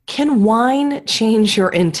Can wine change your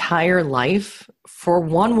entire life? For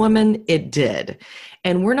one woman, it did.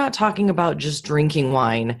 And we're not talking about just drinking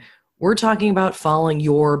wine. We're talking about following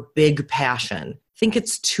your big passion. Think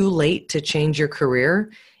it's too late to change your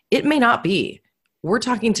career? It may not be. We're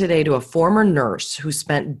talking today to a former nurse who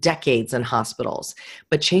spent decades in hospitals,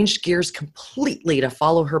 but changed gears completely to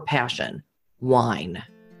follow her passion, wine.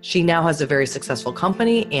 She now has a very successful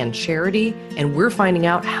company and charity, and we're finding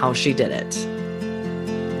out how she did it.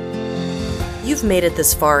 You've made it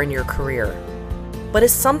this far in your career, but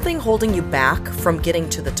is something holding you back from getting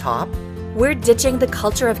to the top? We're ditching the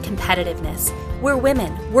culture of competitiveness. We're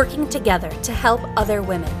women working together to help other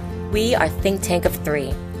women. We are Think Tank of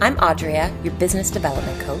Three. I'm Audria, your business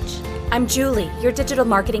development coach. I'm Julie, your digital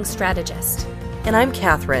marketing strategist. And I'm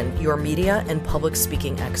Catherine, your media and public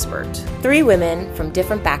speaking expert. Three women from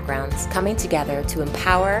different backgrounds coming together to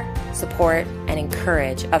empower, support, and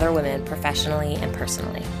encourage other women professionally and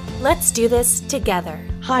personally. Let's do this together.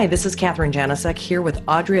 Hi, this is Catherine Janicek here with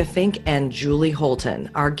Audria Fink and Julie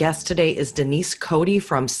Holton. Our guest today is Denise Cody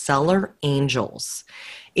from Cellar Angels.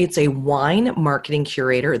 It's a wine marketing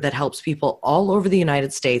curator that helps people all over the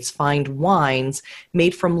United States find wines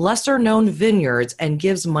made from lesser known vineyards and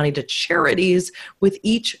gives money to charities with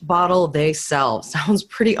each bottle they sell. Sounds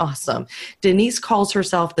pretty awesome. Denise calls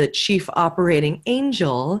herself the Chief Operating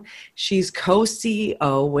Angel. She's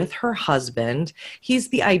co-CEO with her husband. He's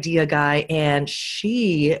the idea guy and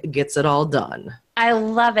she gets it all done. I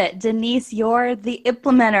love it. Denise, you're the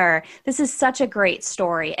implementer. This is such a great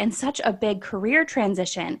story and such a big career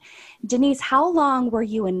transition. Denise, how long were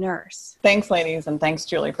you a nurse? Thanks, ladies, and thanks,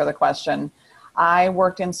 Julie, for the question. I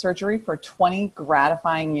worked in surgery for 20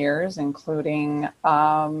 gratifying years, including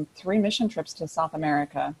 3 mission trips to South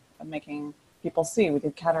America, making people see. We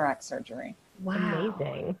did cataract surgery. Wow.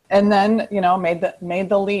 Amazing. And then, made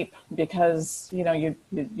the leap because, you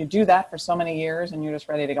do that for so many years and you're just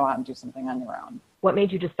ready to go out and do something on your own. What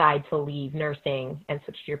made you decide to leave nursing and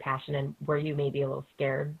switch to your passion? And were you maybe a little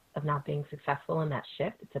scared of not being successful in that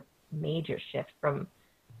shift? It's a major shift from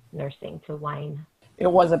nursing to wine. It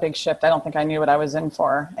was a big shift. I don't think I knew what I was in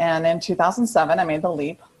for. And in 2007, I made the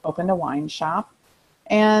leap, opened a wine shop.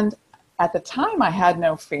 And at the time, I had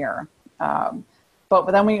no fear.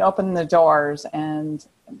 But then we opened the doors and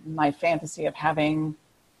my fantasy of having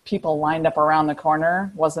people lined up around the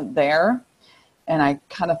corner wasn't there. And I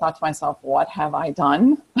kind of thought to myself, what have I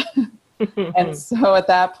done? And so at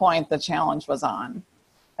that point, the challenge was on.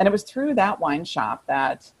 And it was through that wine shop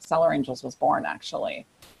that Cellar Angels was born, actually.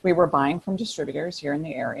 We were buying from distributors here in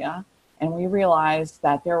the area. And we realized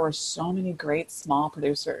that there were so many great small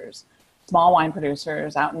wine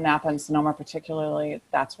producers out in Napa and Sonoma particularly.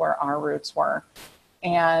 That's where our roots were.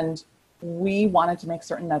 And we wanted to make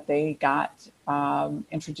certain that they got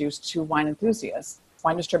introduced to wine enthusiasts.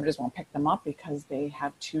 Wine distributors won't pick them up because they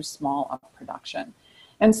have too small of production.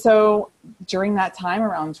 And so during that time,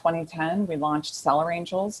 around 2010, we launched Cellar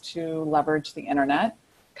Angels to leverage the internet.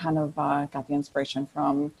 Kind of got the inspiration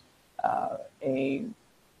from a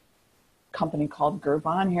company called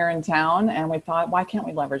Groupon here in town. And we thought, why can't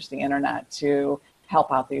we leverage the internet to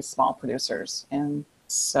help out these small producers? And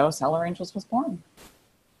so Cellar Angels was born.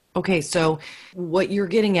 Okay, so what you're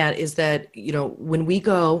getting at is that, when we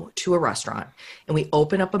go to a restaurant and we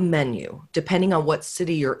open up a menu, depending on what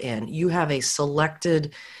city you're in, you have a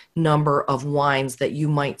selected number of wines that you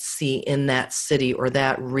might see in that city or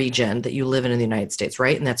that region that you live in the United States,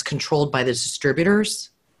 right? And that's controlled by the distributors?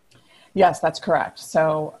 Yes, that's correct.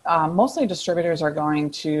 So mostly distributors are going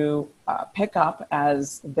to pick up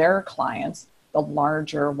as their clients the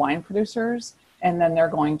larger wine producers, and then they're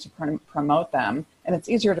going to promote them. And it's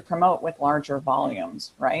easier to promote with larger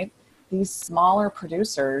volumes, right? These smaller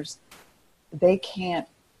producers, they can't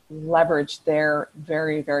leverage their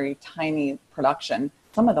very, very tiny production.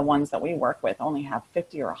 Some of the ones that we work with only have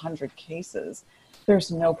 50 or 100 cases. There's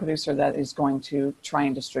no producer that is going to try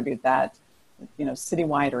and distribute that,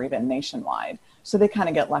 citywide or even nationwide. So they kind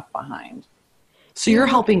of get left behind. So you're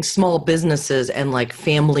helping small businesses and like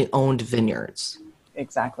family-owned vineyards.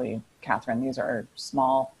 Exactly, Catherine. These are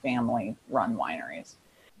small family-run wineries.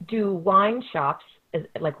 Do wine shops,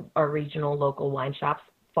 like our regional local wine shops,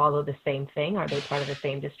 follow the same thing? Are they part of the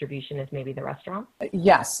same distribution as maybe the restaurant?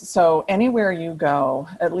 Yes. So anywhere you go,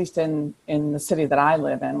 at least in the city that I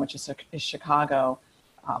live in, which is Chicago,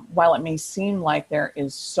 while it may seem like there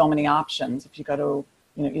is so many options, if you go to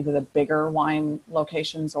either the bigger wine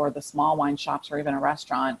locations or the small wine shops or even a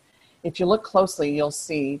restaurant, if you look closely, you'll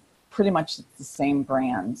see pretty much the same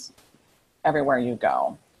brands everywhere you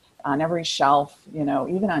go. On every shelf,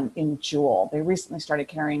 even in Jewel. They recently started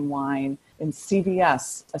carrying wine in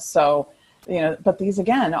CVS. So But these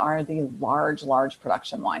again are the large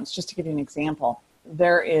production wines. Just to give you an example,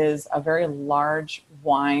 there is a very large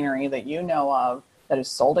winery that you know of that is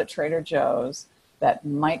sold at Trader Joe's that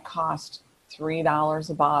might cost $3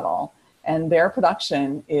 a bottle, and their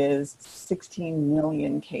production is 16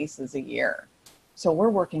 million cases a year. So we're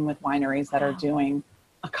working with wineries that are doing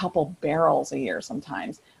a couple barrels a year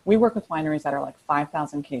sometimes. We work with wineries that are like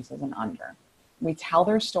 5,000 cases and under. We tell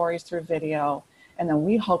their stories through video, and then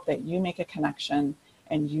we hope that you make a connection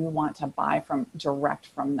and you want to buy direct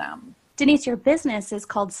from them. Denise, your business is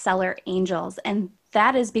called Cellar Angels, and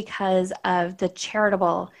that is because of the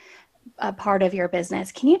charitable part of your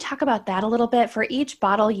business. Can you talk about that a little bit? For each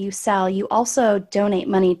bottle you sell, you also donate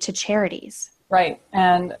money to charities. Right.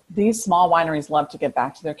 And these small wineries love to give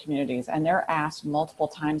back to their communities, and they're asked multiple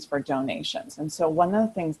times for donations. And so one of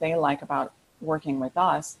the things they like about working with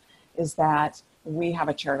us is that we have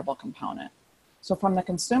a charitable component. So from the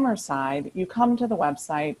consumer side, you come to the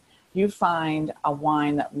website, you find a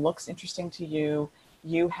wine that looks interesting to you,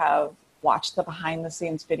 you have watched the behind the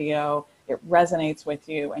scenes video, it resonates with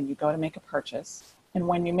you, and you go to make a purchase. And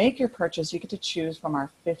when you make your purchase, you get to choose from our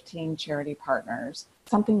 15 charity partners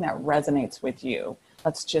something that resonates with you.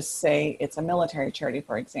 Let's just say it's a military charity,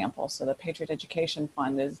 for example. So the Patriot Education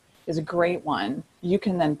Fund is a great one. You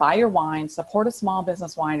can then buy your wine, support a small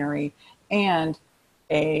business winery, and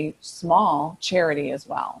a small charity as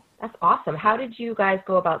well. That's awesome. How did you guys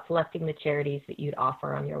go about selecting the charities that you'd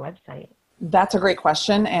offer on your website? That's a great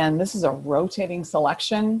question. And this is a rotating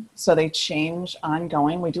selection, so they change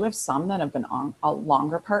ongoing. We do have some that have been on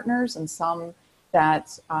longer partners and some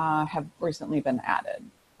that have recently been added.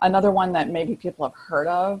 Another one that maybe people have heard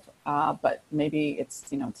of, but maybe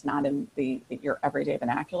it's not in your everyday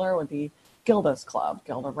vernacular, would be Gilda's Club,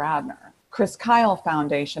 Gilda Radner. Chris Kyle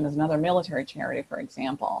Foundation is another military charity, for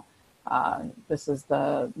example. This is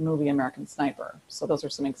the movie American Sniper. So those are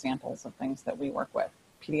some examples of things that we work with.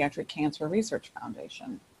 Pediatric Cancer Research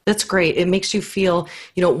Foundation. That's great. It makes you feel,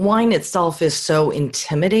 wine itself is so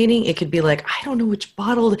intimidating. It could be like, I don't know which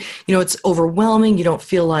bottle, it's overwhelming. You don't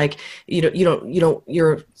feel like, you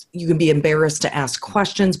can be embarrassed to ask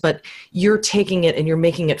questions, but you're taking it and you're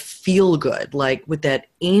making it feel good. Like with that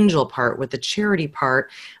angel part, with the charity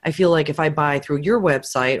part, I feel like if I buy through your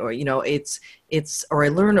website or, or I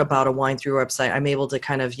learn about a wine through your website, I'm able to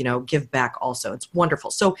kind of, give back also. It's wonderful.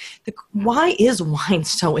 So why is wine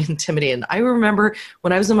so intimidating? I remember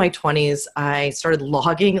when I was in my 20s, I started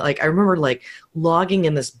logging, logging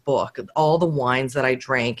in this book, all the wines that I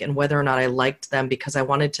drank and whether or not I liked them because I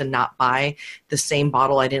wanted to not buy the same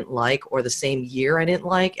bottle I didn't like or the same year I didn't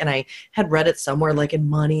like. And I had read it somewhere like in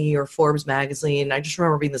Money or Forbes magazine. I just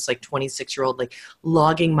remember being this 26-year-old,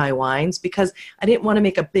 logging my wines because I didn't want to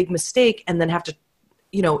make a big mistake and then have to,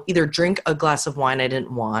 either drink a glass of wine I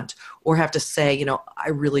didn't want or have to say, I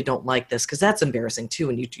really don't like this, because that's embarrassing too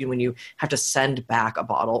when you have to send back a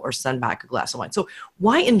bottle or send back a glass of wine. So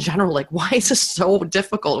why in general, why is this so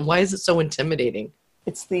difficult and why is it so intimidating?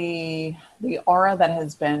 It's the aura that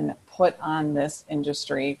has been put on this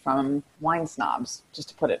industry from wine snobs, just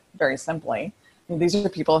to put it very simply. These are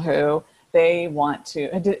people who they want to,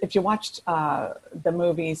 if you watched the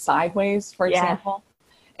movie Sideways, for example,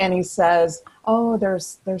 and he says, oh,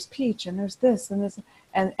 there's peach and there's this and this.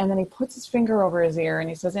 And then he puts his finger over his ear and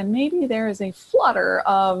he says, and maybe there is a flutter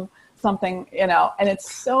of something, and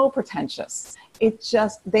it's so pretentious.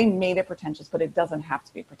 They made it pretentious, but it doesn't have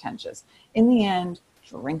to be pretentious. In the end,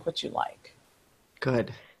 drink what you like.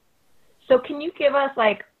 Good. So can you give us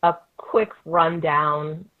a quick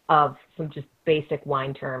rundown of some just basic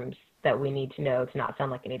wine terms that we need to know to not sound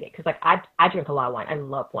like an idiot? Because I drink a lot of wine. I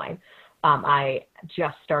love wine. I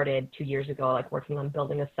just started 2 years ago, working on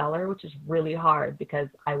building a cellar, which is really hard because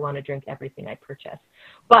I want to drink everything I purchase.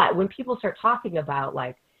 But when people start talking about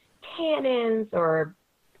tannins or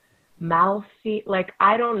mouthfeel,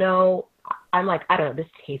 I don't know. I'm I don't know.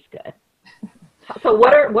 This tastes good. So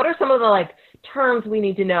what are some of the terms we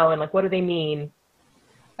need to know and what do they mean?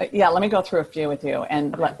 Yeah, let me go through a few with you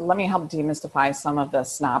and let me help demystify some of the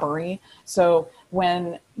snobbery. So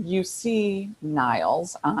when you see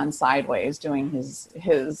Niles on Sideways doing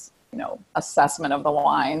his assessment of the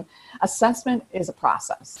wine, assessment is a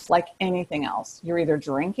process like anything else. You're either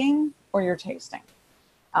drinking or you're tasting.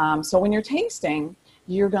 So when you're tasting,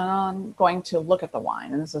 you're going to look at the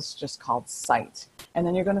wine, and this is just called sight. And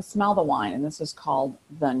then you're going to smell the wine, and this is called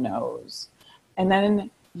the nose. And then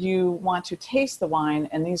you want to taste the wine,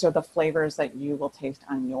 and these are the flavors that you will taste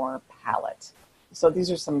on your palate. So these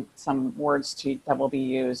are some words that will be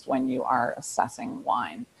used when you are assessing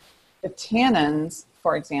wine. The tannins,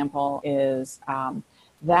 for example, is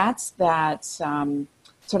that's that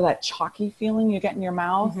sort of that chalky feeling you get in your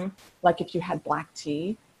mouth, like if you had black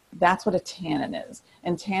tea. That's what a tannin is.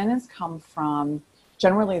 And tannins come from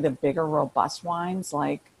generally the bigger, robust wines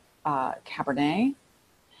like Cabernet.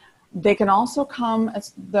 They can also come,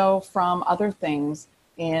 as though, from other things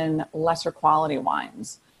in lesser quality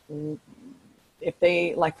wines. If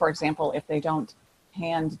they, like, for example, if they don't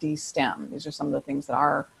hand destem, these are some of the things that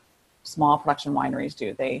our small production wineries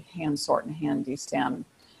do. They hand sort and hand destem.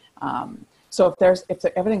 So if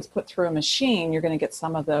everything's put through a machine, you're going to get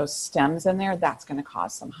some of those stems in there. That's going to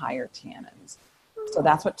cause some higher tannins. So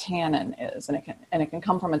that's what tannin is, and it can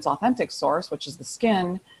come from its authentic source, which is the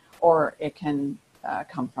skin, or it can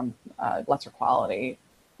come from lesser quality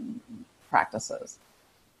practices.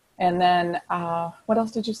 And then what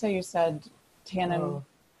else did you say? You said tannin.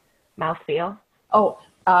 Mouthfeel.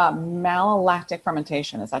 Malolactic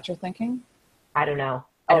fermentation. Is that your thinking? I don't know.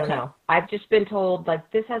 I don't know. I've just been told, like,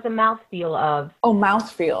 this has a mouthfeel of. Oh,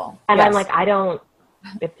 mouthfeel. And yes. I'm like,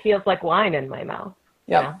 it feels like wine in my mouth.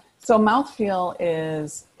 Yeah. You know? So mouthfeel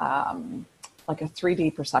is like a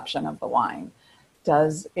 3D perception of the wine.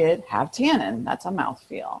 Does it have tannin? That's a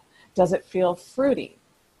mouthfeel. Does it feel fruity?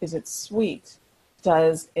 Is it sweet?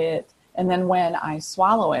 And then when I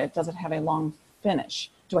swallow it, does it have a long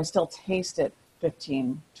finish? Do I still taste it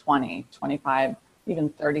 15, 20, 25, even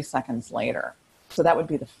 30 seconds later? So that would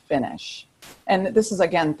be the finish. And this is,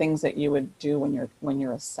 again, things that you would do when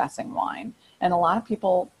you're assessing wine. And a lot of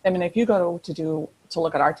people, I mean, if you go to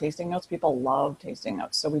look at our tasting notes, people love tasting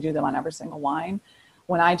notes. So we do them on every single wine.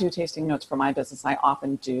 When I do tasting notes for my business, I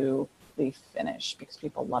often do the finish because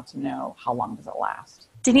people love to know how long does it last.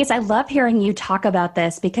 Denise, I love hearing you talk about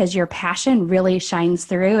this because your passion really shines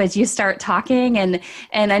through as you start talking. And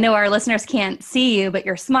I know our listeners can't see you, but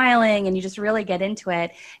you're smiling and you just really get into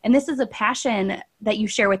it. And this is a passion that you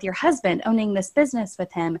share with your husband, owning this business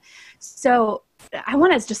with him. So I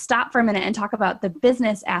want to just stop for a minute and talk about the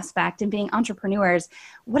business aspect and being entrepreneurs.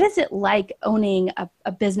 What is it like owning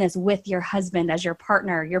a business with your husband as your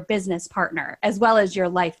partner, your business partner, as well as your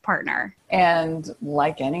life partner? And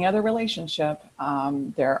like any other relationship,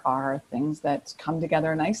 there are things that come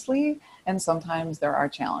together nicely, and sometimes there are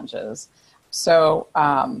challenges. So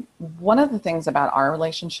one of the things about our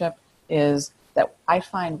relationship is that I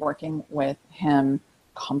find working with him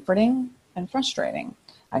comforting and frustrating.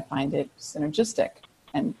 I find it synergistic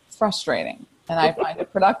and frustrating, and I find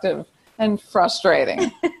it productive and frustrating.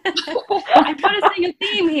 I'm noticing a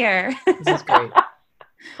theme here. This is great.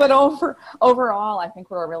 But overall, I think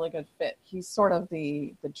we're a really good fit. He's sort of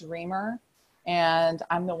the dreamer, and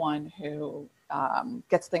I'm the one who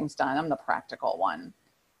gets things done. I'm the practical one.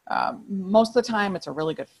 Most of the time, it's a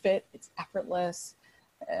really good fit. It's effortless,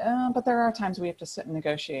 but there are times we have to sit and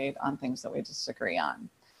negotiate on things that we disagree on.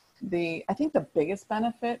 I think the biggest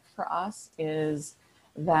benefit for us is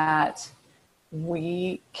that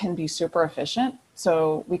we can be super efficient,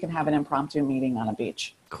 so we can have an impromptu meeting on a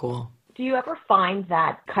beach. Cool. Do you ever find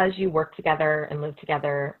that because you work together and live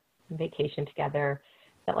together and vacation together,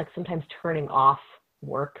 that like sometimes turning off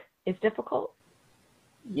work is difficult?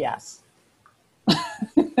 Yes.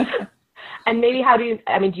 And maybe how do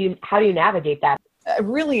you navigate that?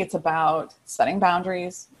 Really, it's about setting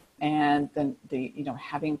boundaries and then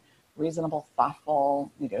having reasonable,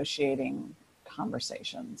 thoughtful, negotiating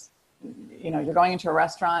conversations. You're going into a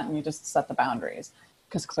restaurant and you just set the boundaries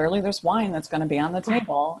because clearly there's wine that's going to be on the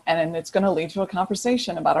table and it's going to lead to a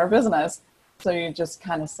conversation about our business. So you just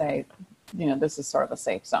kind of say, this is sort of a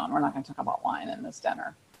safe zone. We're not going to talk about wine in this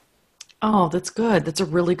dinner. Oh, that's good. That's a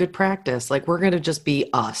really good practice. Like, we're going to just be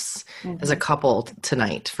us as a couple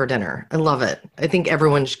tonight for dinner. I love it. I think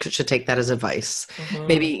everyone should take that as advice.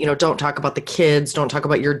 Maybe, don't talk about the kids. Don't talk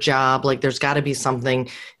about your job. Like, there's got to be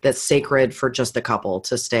something that's sacred for just the couple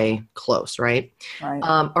to stay close, right? Right.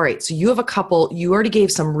 All right. So you have a couple. You already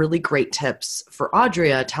gave some really great tips for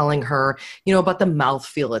Audria, telling her, about the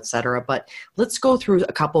mouthfeel, et cetera. But let's go through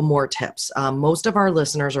a couple more tips. Most of our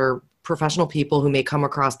listeners are professional people who may come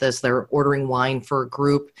across this. They're ordering wine for a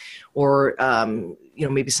group or,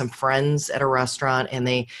 maybe some friends at a restaurant,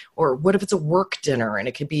 or what if it's a work dinner and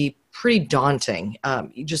it could be pretty daunting.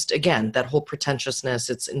 Again, that whole pretentiousness,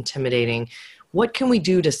 it's intimidating. What can we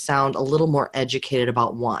do to sound a little more educated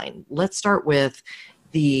about wine? Let's start with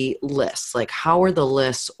the lists. Like, how are the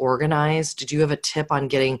lists organized? Did you have a tip on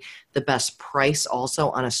getting the best price also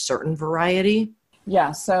on a certain variety?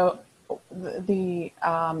 Yeah. So the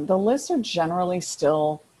lists are generally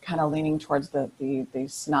still kind of leaning towards the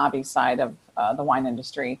snobby side of the wine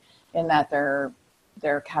industry, in that they're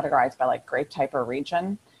categorized by like grape type or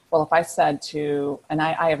region. Well, if I said and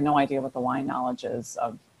I have no idea what the wine knowledge is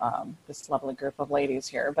of this lovely group of ladies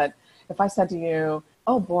here, but if I said to you,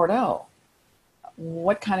 oh, Bordeaux,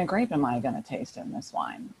 what kind of grape am I going to taste in this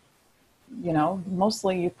wine? You know,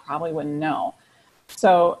 mostly you probably wouldn't know.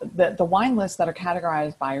 So the wine lists that are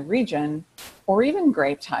categorized by region or even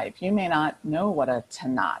grape type, you may not know what a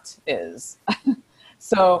Tannat is.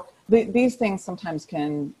 So these things sometimes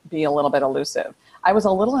can be a little bit elusive. I was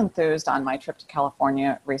a little enthused on my trip to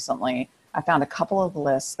California recently. I found a couple of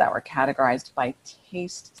lists that were categorized by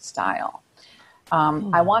taste style.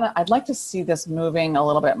 I'd like to see this moving a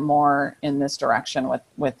little bit more in this direction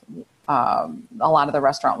with a lot of the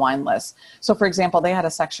restaurant wine lists. So, for example, they had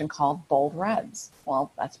a section called bold reds.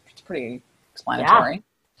 Well, that's pretty explanatory.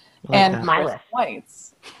 Yeah. And my list.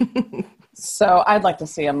 Whites. So I'd like to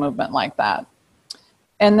see a movement like that.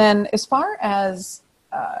 And then as far as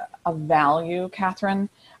a value, Catherine,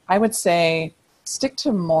 I would say stick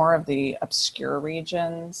to more of the obscure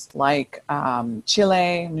regions like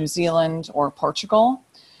Chile, New Zealand, or Portugal.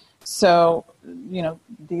 So, you know,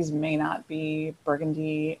 these may not be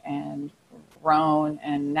Burgundy and Rhone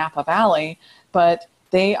and Napa Valley, but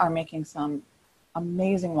they are making some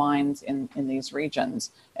amazing wines in these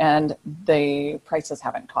regions, and the prices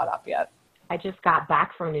haven't caught up yet. I just got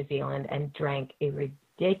back from New Zealand and drank a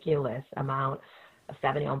ridiculous amount of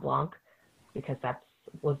Sauvignon Blanc because that's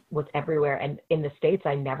was everywhere. And in the States,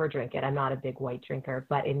 I never drink it. I'm not a big white drinker,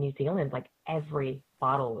 but in New Zealand, like every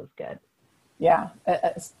bottle was good. Yeah,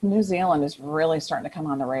 New Zealand is really starting to come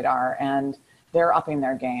on the radar, and they're upping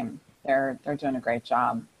their game. They're doing a great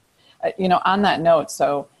job. You know, on that note,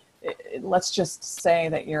 so let's just say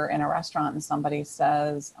that you're in a restaurant and somebody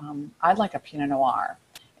says, I'd like a Pinot Noir,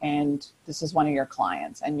 and this is one of your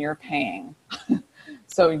clients, and you're paying.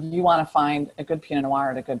 So you want to find a good Pinot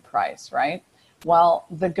Noir at a good price, right? Well,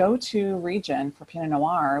 the go-to region for Pinot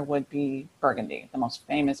Noir would be Burgundy, the most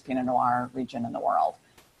famous Pinot Noir region in the world.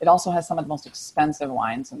 It also has some of the most expensive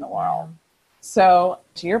wines in the world. So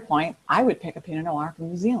to your point, I would pick a Pinot Noir from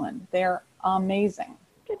New Zealand. They're amazing.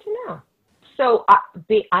 Good to know. So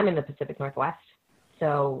I'm in the Pacific Northwest.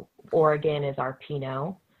 So Oregon is our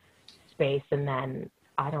Pinot space. And then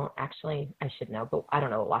I should know, but I don't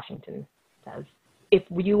know what Washington does. If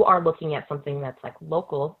you are looking at something that's like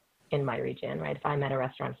local in my region, right? If I'm at a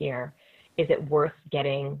restaurant here, is it worth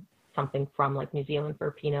getting something from like New Zealand for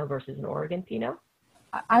Pinot versus an Oregon Pinot?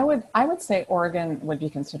 I would say Oregon would be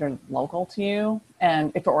considered local to you.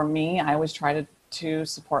 And if it were me, I always try to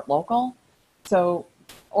support local. So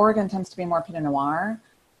Oregon tends to be more Pinot Noir.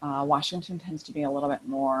 Washington tends to be a little bit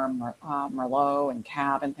more Merlot and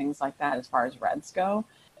Cab and things like that as far as reds go.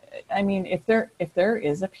 I mean, if there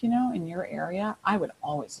is a Pinot in your area, I would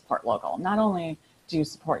always support local. Not only do you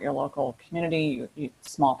support your local community, you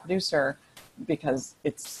small producer, because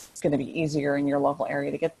it's going to be easier in your local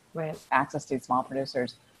area to get access to these small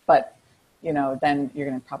producers. But, you know, then you're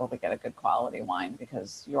going to probably get a good quality wine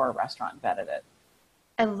because your restaurant vetted it.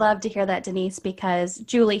 I love to hear that, Denise, because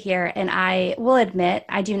Julie here and I will admit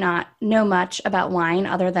I do not know much about wine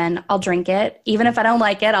other than I'll drink it. Even if I don't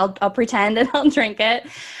like it, I'll pretend and I'll drink it.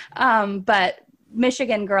 But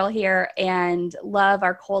Michigan girl here and love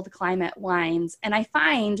our cold climate wines. And I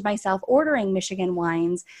find myself ordering Michigan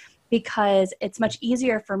wines because it's much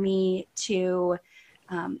easier for me to,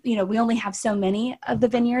 we only have so many of the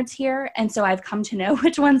vineyards here. And so I've come to know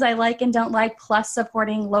which ones I like and don't like, plus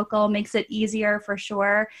supporting local makes it easier for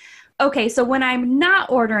sure. Okay, so when I'm not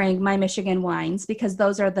ordering my Michigan wines, because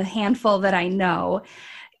those are the handful that I know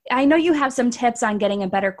you have some tips on getting a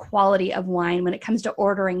better quality of wine when it comes to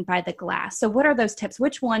ordering by the glass. So what are those tips?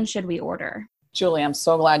 Which one should we order? Julie, I'm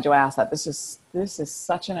so glad you asked that. This is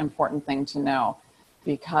such an important thing to know.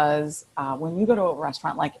 Because when you go to a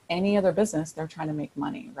restaurant, like any other business, they're trying to make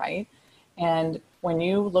money, right? And when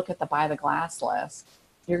you look at the by the glass list,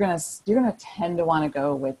 you're gonna tend to want to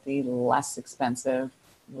go with the less expensive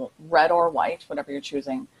red or white, whatever you're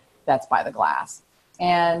choosing, that's by the glass.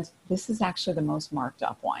 And this is actually the most marked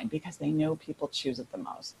up wine because they know people choose it the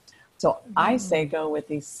most. So I say go with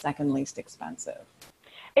the second least expensive.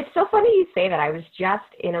 It's so funny you say that. I was just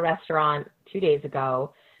in a restaurant 2 days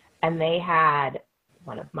ago, and they had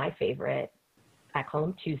one of my favorite, I call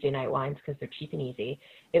them Tuesday night wines because they're cheap and easy.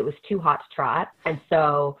 It was Two Hots Trot. And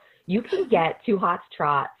so you can get Two Hots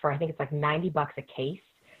Trot for, I think it's like $90 a case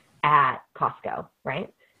at Costco,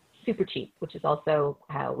 right? Super cheap, which is also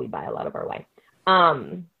how we buy a lot of our wine.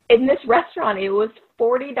 In this restaurant, it was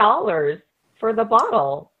 $40 for the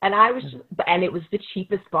bottle. And and it was the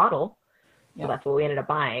cheapest bottle. So that's what we ended up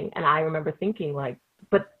buying. And I remember thinking like,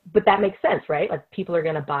 but that makes sense, right? Like people are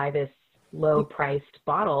going to buy this low priced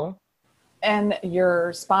bottle. And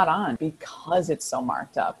you're spot on because it's so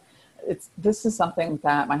marked up. This is something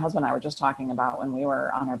that my husband and I were just talking about when we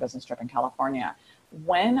were on our business trip in California.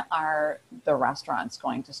 when are the restaurants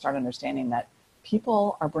going to start understanding that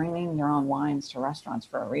people are bringing their own wines to restaurants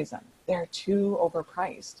for a reason? They're too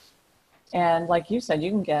overpriced. And like you said, you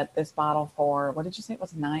can get this bottle for, what did you say it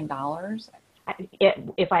was, $9?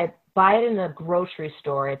 If I buy it in a grocery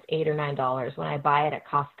store, it's $8 or $9. When I buy it at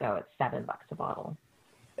Costco, it's $7 a bottle.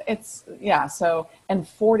 It's, yeah, so, and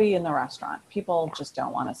 40 in the restaurant. People just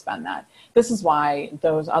don't want to spend that. This is why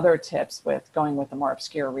those other tips with going with the more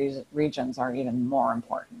obscure regions are even more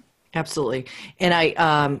important. Absolutely. And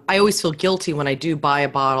I always feel guilty when I do buy a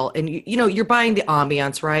bottle, and you're buying the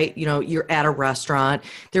ambiance, right? You're at a restaurant,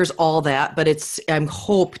 there's all that, but I'm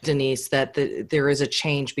hope, Denise, that there is a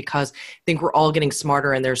change, because I think we're all getting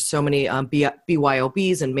smarter, and there's so many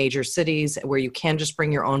BYOBs in major cities where you can just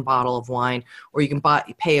bring your own bottle of wine, or you can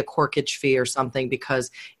pay a corkage fee or something,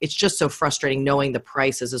 because it's just so frustrating knowing the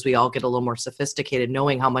prices as we all get a little more sophisticated,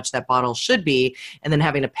 knowing how much that bottle should be, and then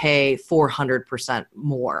having to pay 400%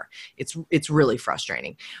 more. It's really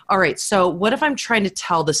frustrating. All right. So what if I'm trying to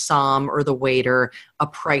tell the som or the waiter a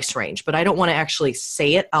price range, but I don't want to actually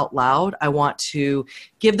say it out loud? I want to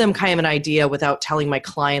give them kind of an idea without telling my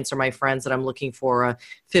clients or my friends that I'm looking for a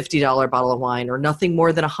 $50 bottle of wine or nothing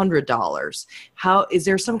more than $100. How is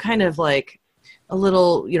there some kind of like a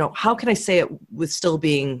little, how can I say it with still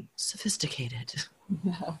being sophisticated?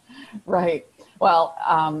 Right.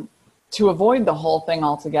 Well, to avoid the whole thing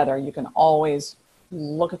altogether, you can always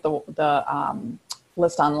look at the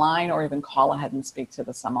list online, or even call ahead and speak to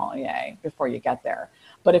the sommelier before you get there.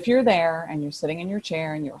 But if you're there and you're sitting in your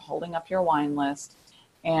chair and you're holding up your wine list,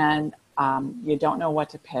 and you don't know what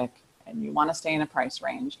to pick and you want to stay in a price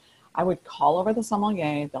range, I would call over the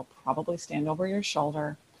sommelier. They'll probably stand over your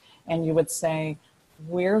shoulder, and you would say,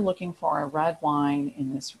 we're looking for a red wine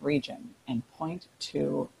in this region, and point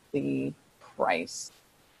to the price.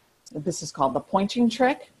 This is called the pointing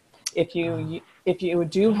trick. If you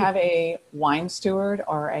do have a wine steward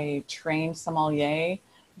or a trained sommelier,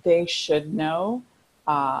 they should know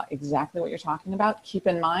exactly what you're talking about. Keep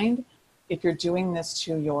in mind, if you're doing this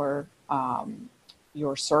to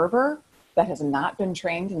your server that has not been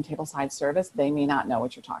trained in tableside service, they may not know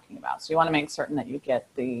what you're talking about. So you want to make certain that you get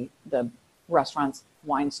the restaurant's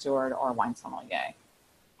wine steward or wine sommelier.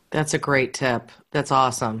 That's a great tip. That's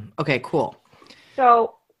awesome. Okay, cool.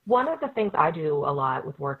 So one of the things I do a lot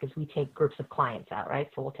with work is we take groups of clients out, right?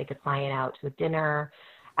 So we'll take a client out to a dinner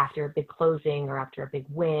after a big closing or after a big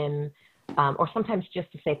win, or sometimes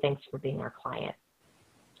just to say thanks for being our client.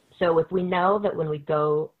 So if we know that when we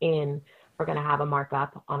go in, we're going to have a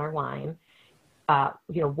markup on our wine,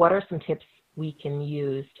 what are some tips we can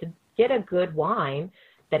use to get a good wine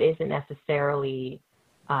that isn't necessarily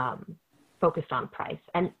focused on price?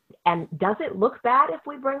 And does it look bad if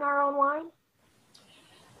we bring our own wine?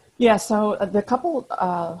 Yeah, so the couple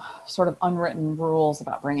sort of unwritten rules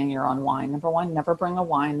about bringing your own wine. Number one, never bring a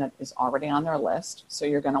wine that is already on their list. So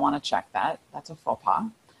you're going to want to check that. That's a faux pas.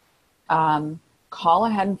 Call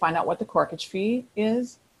ahead and find out what the corkage fee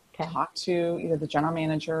is. Okay. Talk to either the general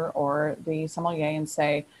manager or the sommelier and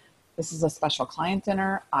say, this is a special client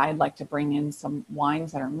dinner. I'd like to bring in some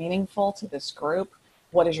wines that are meaningful to this group.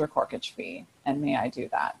 What is your corkage fee? And may I do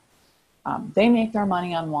that? They make their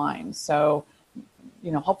money on wine. So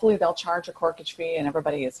hopefully they'll charge a corkage fee and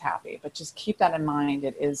everybody is happy, but just keep that in mind.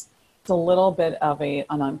 It's a little bit of an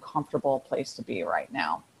uncomfortable place to be right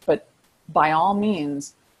now, but by all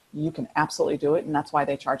means, you can absolutely do it. And that's why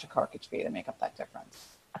they charge a corkage fee, to make up that difference.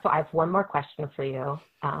 So I have one more question for you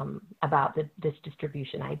about this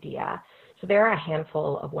distribution idea. So there are a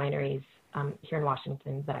handful of wineries here in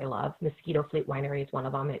Washington that I love. Mosquito Fleet Winery is one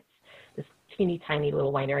of them. It's this teeny tiny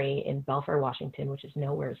little winery in Belfair, Washington, which is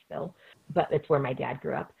Nowheresville, but it's where my dad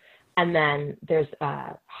grew up. And then there's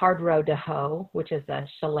Hard Row de Ho, which is a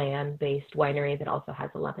Chelan-based winery that also has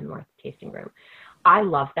a Leavenworth tasting room. I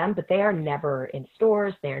love them, but they are never in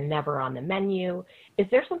stores. They are never on the menu. Is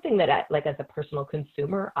there something that as a personal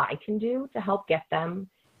consumer, I can do to help get them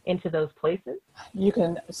into those places? You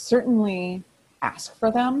can certainly ask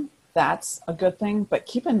for them. That's a good thing. But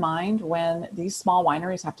keep in mind, when these small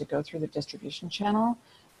wineries have to go through the distribution channel,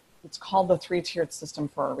 it's called the 3-tiered system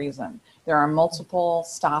for a reason. There are multiple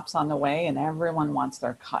stops on the way and everyone wants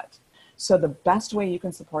their cut. So the best way you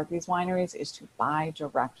can support these wineries is to buy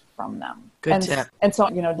direct from them. Good tip. And so,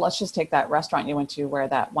 let's just take that restaurant you went to where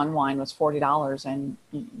that one wine was $40 and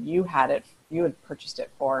you had purchased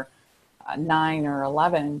it for $9 or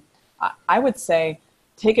 $11. I would say,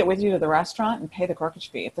 take it with you to the restaurant and pay the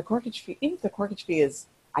corkage fee. Even if the corkage fee is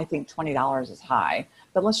I think $20 is high,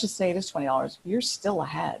 but let's just say it is $20. You're still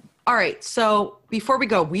ahead. All right. So before we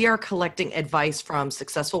go, we are collecting advice from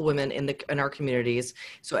successful women in our communities.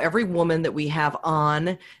 So every woman that we have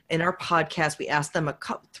on in our podcast, we ask them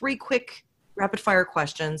three quick rapid fire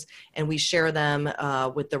questions, and we share them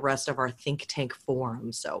with the rest of our Think Tank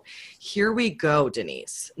forum. So here we go,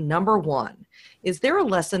 Denise. Number one, is there a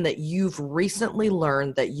lesson that you've recently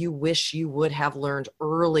learned that you wish you would have learned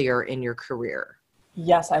earlier in your career?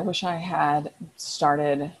 Yes, I wish I had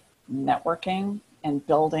started networking and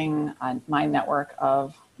building my network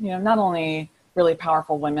of, not only really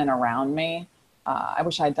powerful women around me. I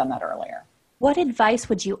wish I had done that earlier. What advice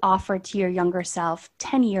would you offer to your younger self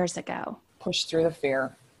 10 years ago? Push through the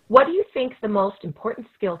fear. What do you think the most important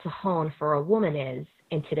skill to hone for a woman is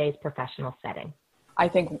in today's professional setting? I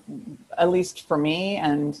think, at least for me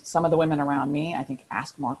and some of the women around me, I think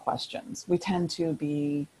ask more questions. We tend to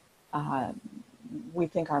be, we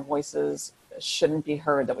think our voices shouldn't be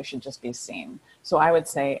heard, that we should just be seen. So I would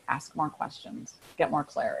say ask more questions, get more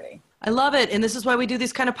clarity. I love it. And this is why we do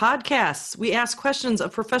these kind of podcasts. We ask questions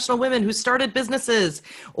of professional women who started businesses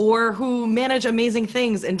or who manage amazing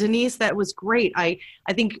things. And Denise, that was great. I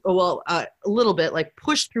think, a little bit like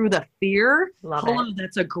push through the fear. Love it.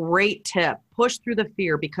 That's a great tip. Push through the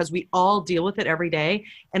fear, because we all deal with it every day.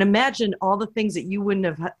 And imagine all the things that you wouldn't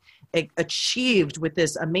have achieved with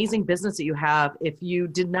this amazing business that you have if you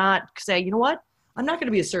did not say, you know what? I'm not going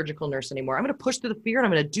to be a surgical nurse anymore. I'm going to push through the fear and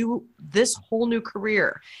I'm going to do this whole new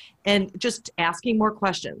career. And just asking more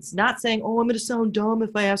questions, not saying, oh, I'm going to sound dumb if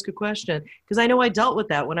I ask a question, because I know I dealt with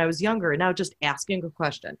that when I was younger, and now just asking a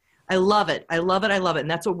question. I love it. I love it. I love it.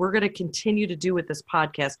 And that's what we're going to continue to do with this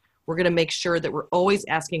podcast. We're going to make sure that we're always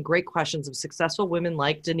asking great questions of successful women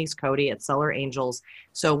like Denise Cody at Seller Angels,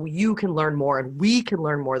 so you can learn more and we can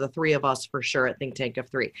learn more, the three of us for sure at Think Tank of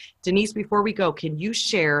Three. Denise, before we go, can you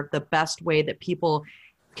share the best way that people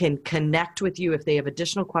can connect with you if they have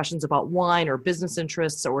additional questions about wine or business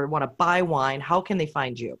interests or want to buy wine? How can they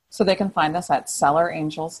find you? So they can find us at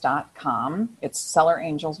sellerangels.com. It's Seller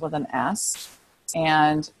Angels with an S.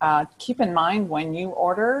 And keep in mind, when you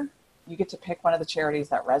order, you get to pick one of the charities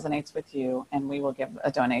that resonates with you, and we will give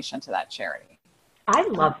a donation to that charity. I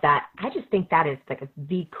love that. I just think that is like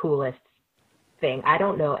the coolest thing. I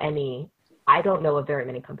don't know of very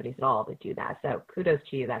many companies at all that do that. So kudos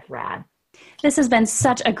to you. That's rad. This has been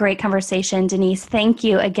such a great conversation, Denise. Thank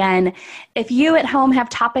you again. If you at home have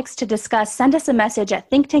topics to discuss, send us a message at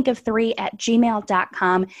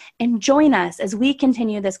thinktankof3@gmail.com and join us as we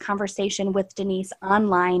continue this conversation with Denise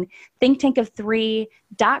online,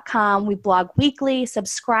 thinktankof3.com. We blog weekly.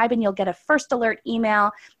 Subscribe and you'll get a first alert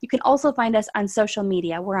email. You can also find us on social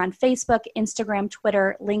media. We're on Facebook, Instagram,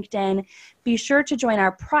 Twitter, LinkedIn. Be sure to join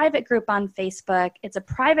our private group on Facebook. It's a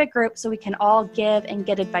private group so we can all give and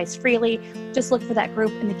get advice freely. Just look for that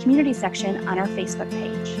group in the community section on our Facebook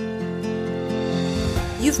page.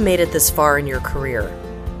 You've made it this far in your career,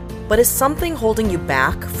 but is something holding you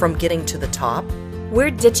back from getting to the top?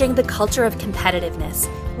 We're ditching the culture of competitiveness.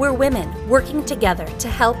 We're women working together to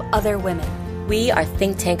help other women. We are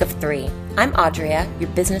Think Tank of Three. I'm Audria,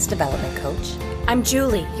 your business development coach. I'm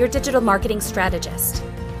Julie, your digital marketing strategist.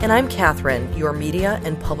 And I'm Catherine, your media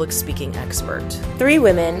and public speaking expert. Three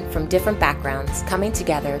women from different backgrounds coming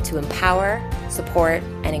together to empower, support,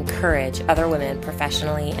 and encourage other women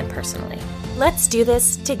professionally and personally. Let's do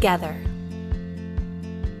this together.